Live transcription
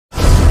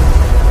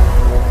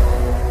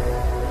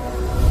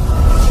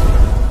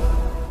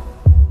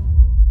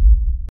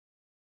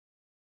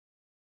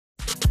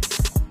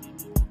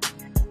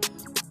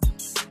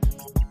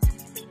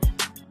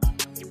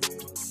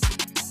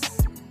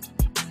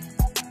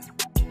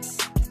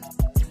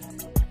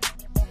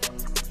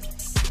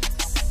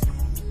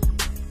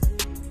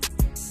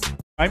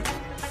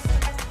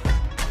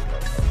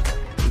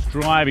Just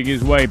driving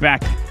his way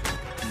back.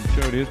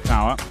 He showed his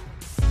power.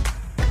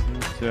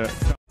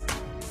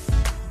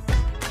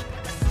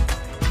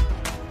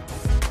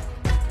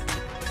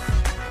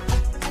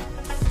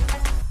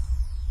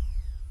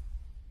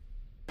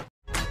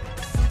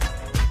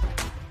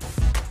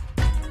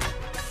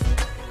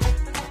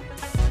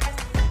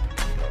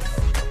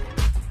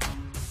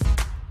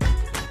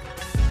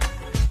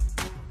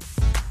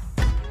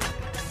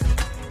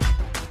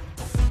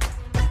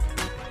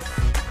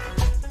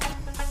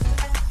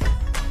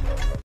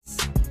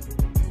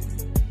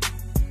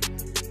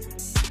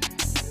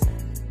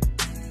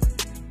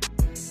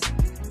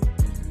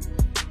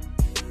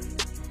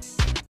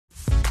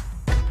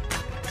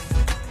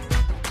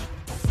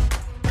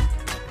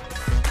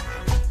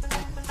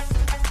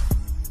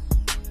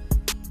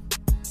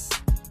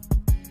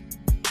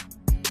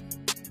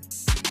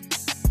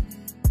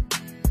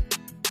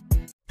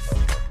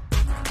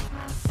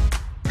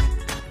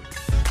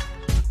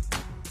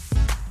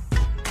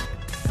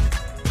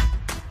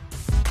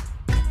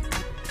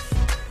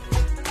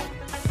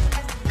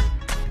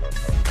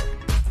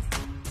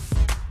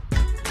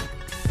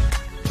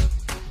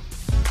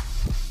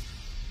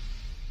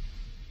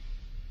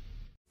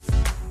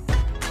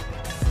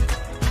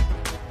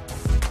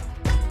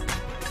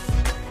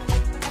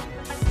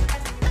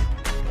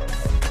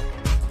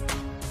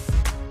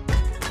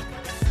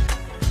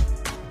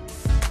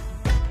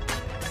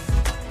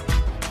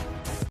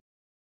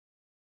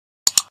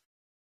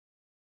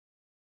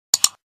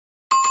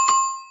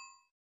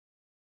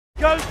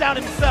 Goes down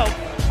himself.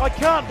 I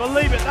can't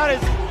believe it. That is,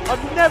 I've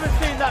never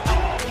seen that.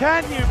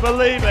 Can you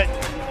believe it?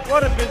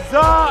 What a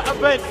bizarre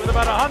event with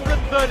about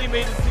 130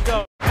 meters to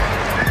go.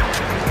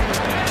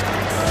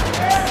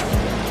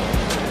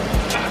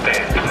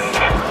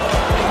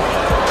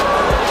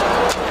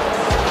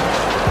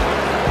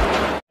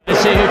 Let's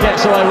see who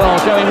gets away well.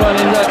 Going well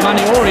in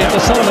Maniori at the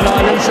Solomon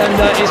Islands, and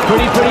it's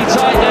pretty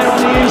tight there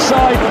on the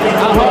inside.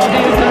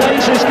 Ahani of the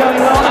laser is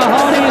going well.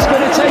 Ahani is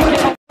going to take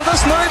it.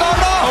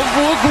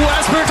 Hvor god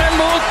er spurten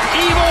mot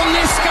Ivo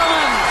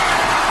Niskanen.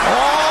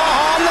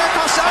 Han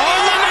løkker seg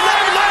inn.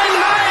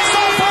 Nei!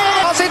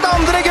 Han sitt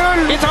andre gull.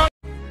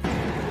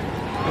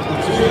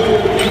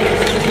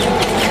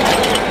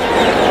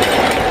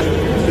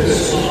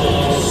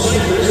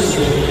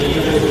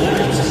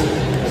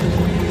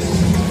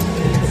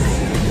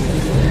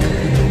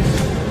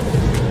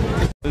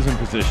 Is in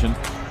position.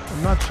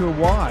 I'm not sure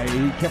why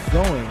he kept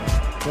going.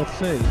 Let's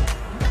see.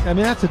 I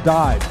mean, that's a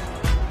dive.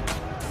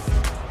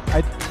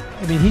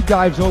 I mean, he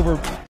dives over.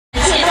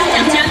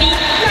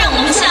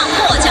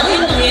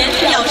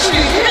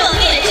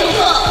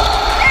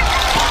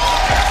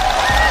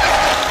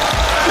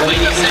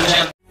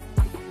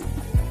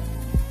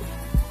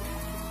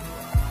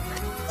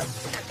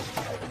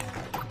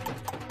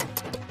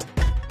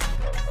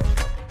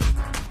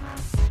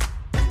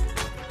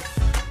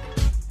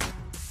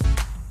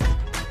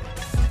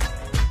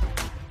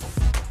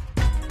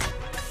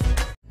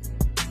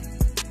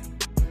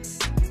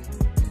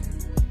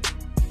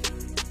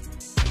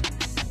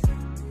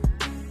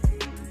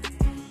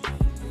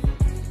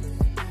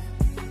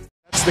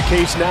 The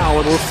case now,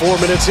 and we're 4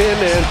 minutes in,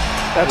 and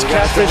that's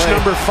catfish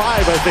number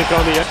 5, I think,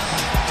 on the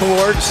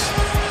towards,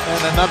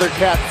 and another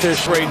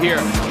catfish right here.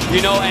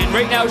 You know, and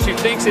right now she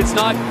thinks it's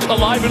not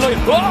alive. And look,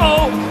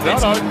 whoa!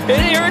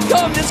 And here it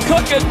comes, it's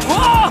cooking.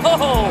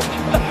 Whoa!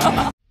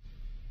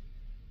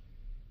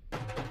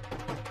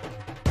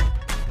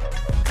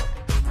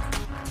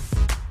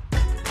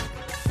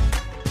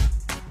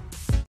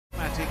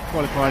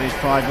 Qualified is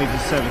 5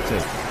 meters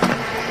 70.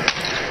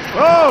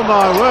 Oh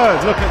my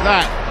word! Look at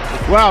that!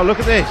 Wow! Look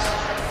at this!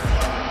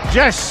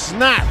 Just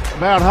snap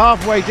about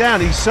halfway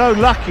down. He's so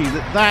lucky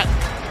that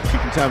you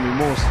can tell me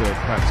more still,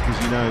 perhaps,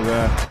 because you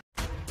know.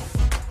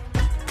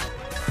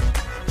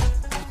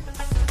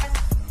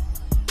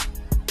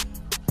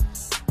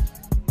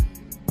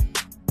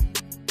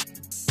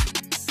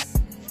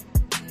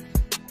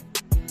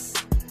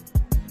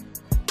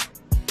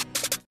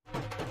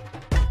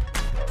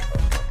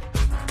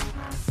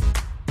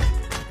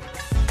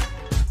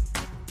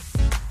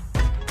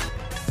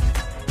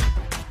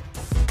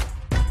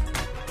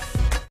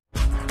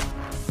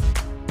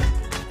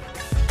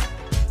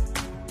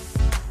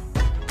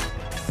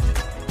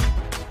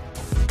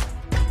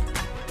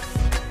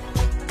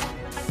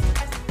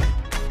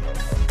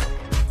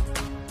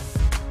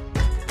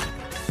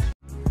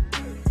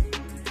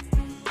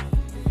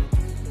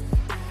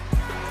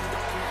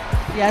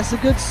 Yes, a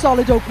good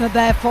solid opener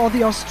there for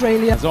the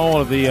Australians.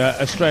 All of the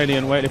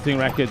Australian weightlifting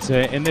records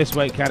in this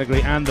weight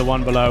category and the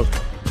one below.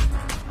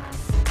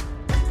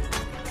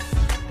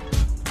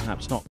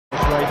 Perhaps not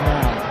right now.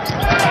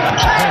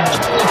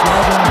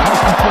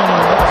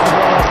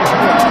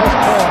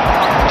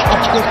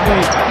 Up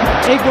quickly.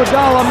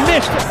 Iguodala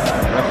missed it.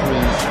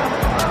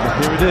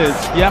 Here it is.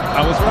 Yep,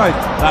 I was right.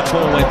 That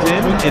ball went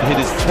in, it hit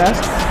his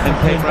chest, and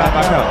came right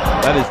back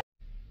out. That is.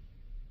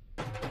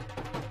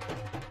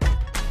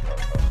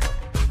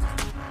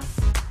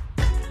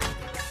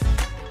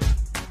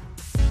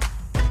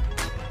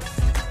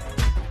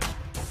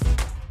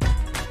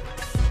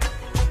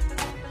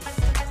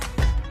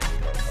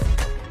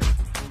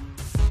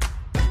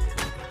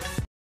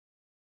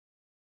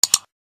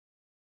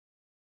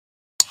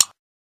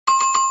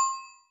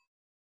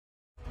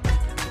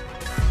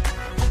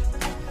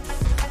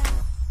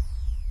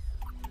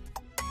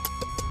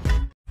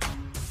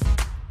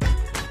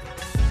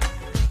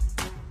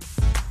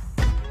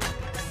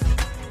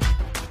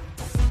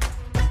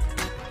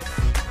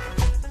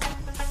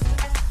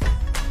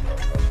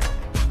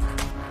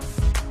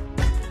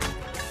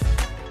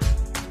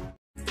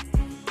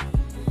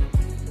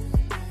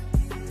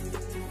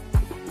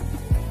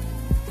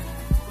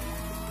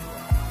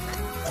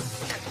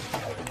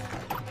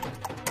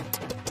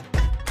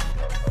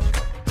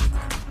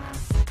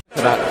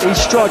 for that.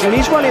 He's struggling,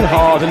 he's running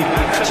hard, and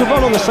to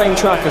run on the same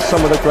track as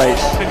some of the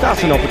greats,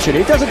 that's an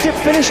opportunity. He does a dip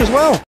finish as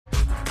well.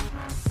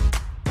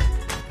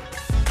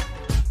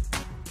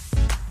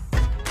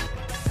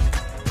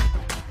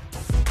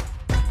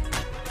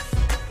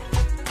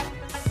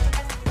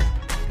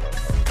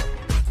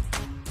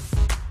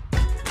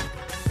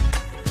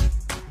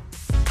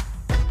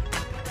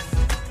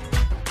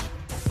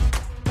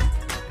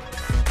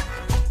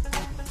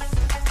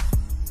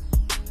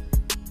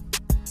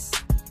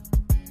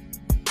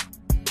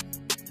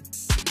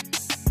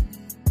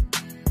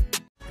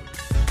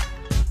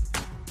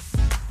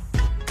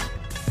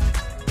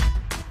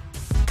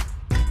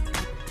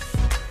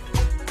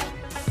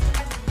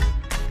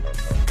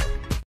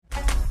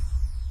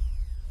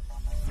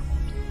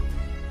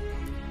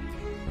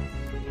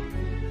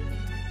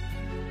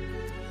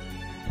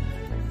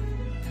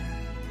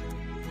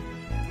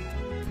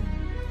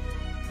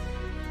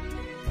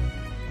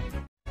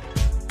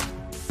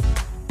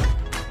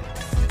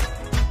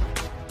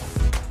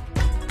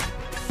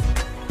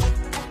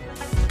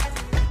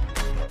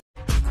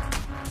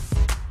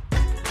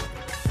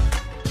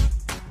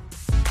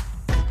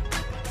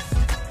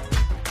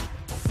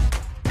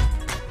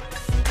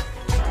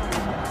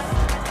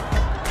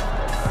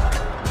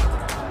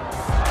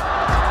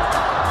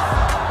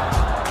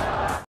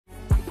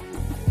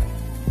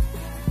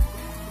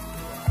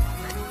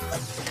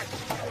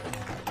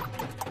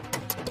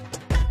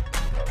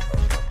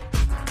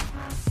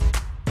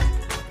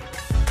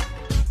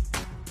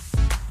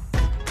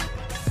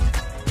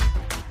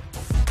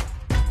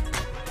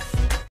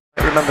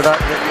 Remember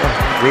that?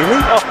 Really?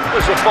 Oh, it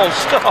was a false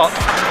start.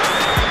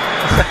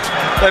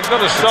 They've got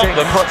to stop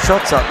them. Hot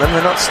shots at them,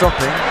 they're not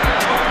stopping.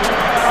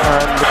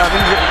 And I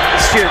mean,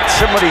 Stuart,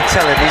 somebody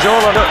tell him he's all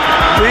on.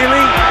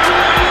 Really?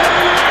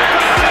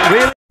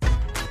 Really?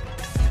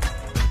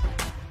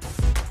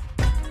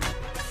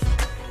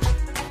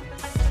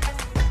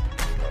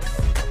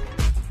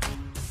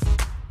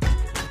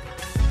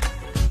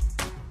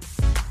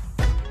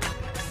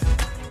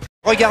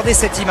 Regardez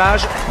cette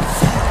image,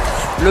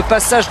 le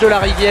passage de la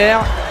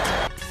rivière.